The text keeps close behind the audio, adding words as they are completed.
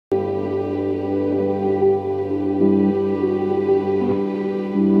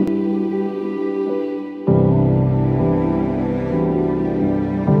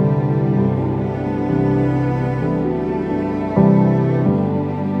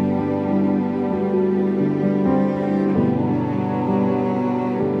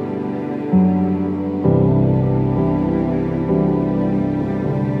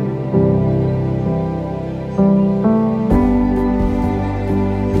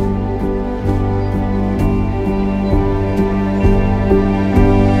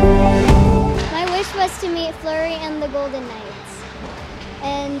to meet Fleury and the Golden Knights.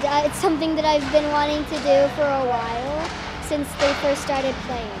 And it's something that I've been wanting to do for a while, since they first started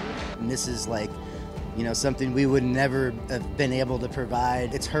playing. And this is like, you know, something we would never have been able to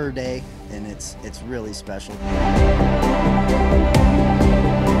provide. It's her day, and it's really special.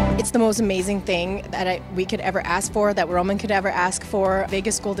 It's the most amazing thing that we could ever ask for, that Roman could ever ask for.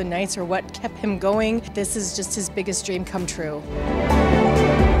 Vegas Golden Knights are what kept him going. This is just his biggest dream come true.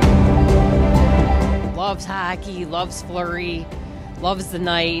 Loves hockey, loves Fleury, loves the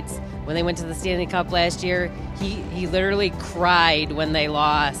Knights. When they went to the Stanley Cup last year, he literally cried when they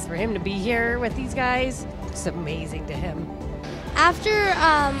lost. For him to be here with these guys, it's amazing to him. After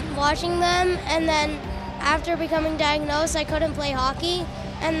watching them and then after becoming diagnosed, I couldn't play hockey,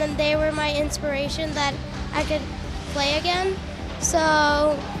 and then they were my inspiration that I could play again. So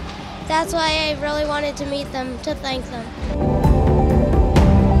that's why I really wanted to meet them, to thank them.